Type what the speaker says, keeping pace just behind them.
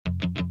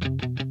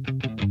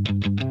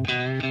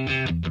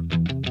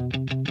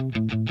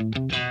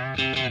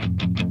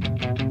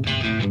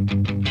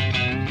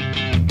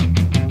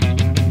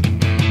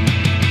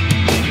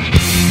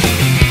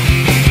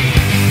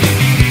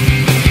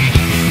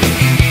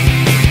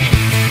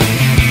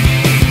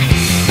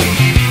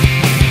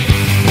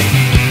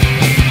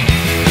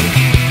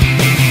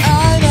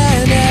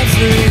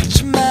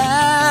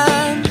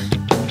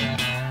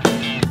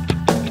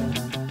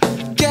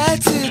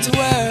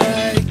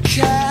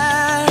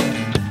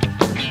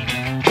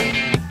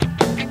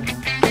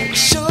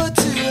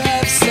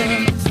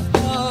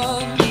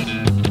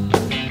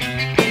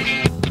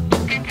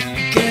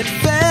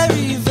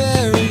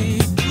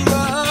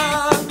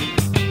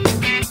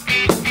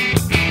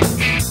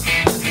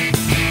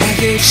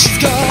if she's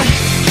got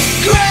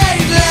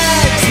great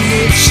legs, and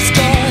if she's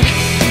got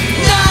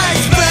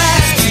nice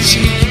breasts, and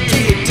she can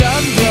be a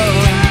dumb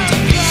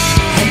blonde,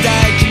 and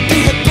I can be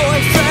her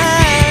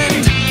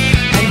boyfriend.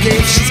 And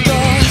if she's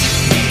got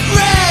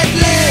red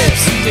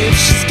lips, and if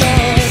she's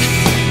got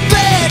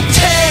big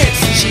tits,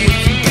 and she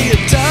can be a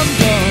dumb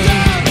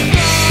blonde,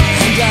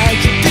 and I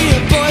can be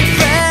her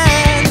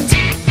boyfriend.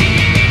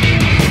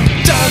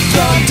 Dumb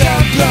blonde,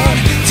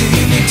 do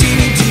me,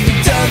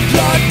 dumb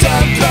blonde,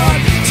 dumb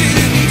blonde, do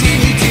me,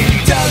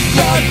 dumb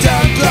blonde,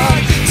 dumb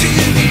blonde, do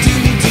me,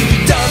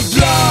 dumb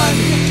blonde.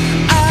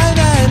 I'm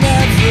an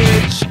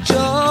average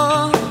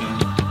Joe,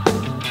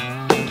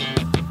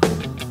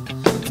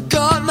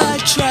 got my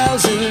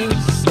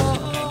trousers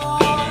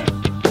on,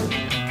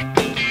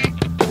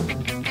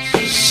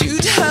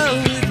 shoot her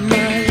with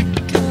my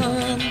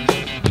gun,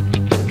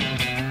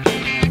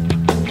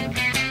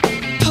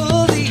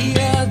 pull the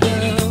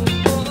other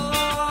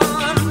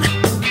one.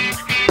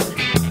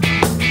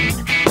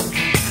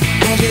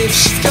 And if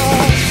she's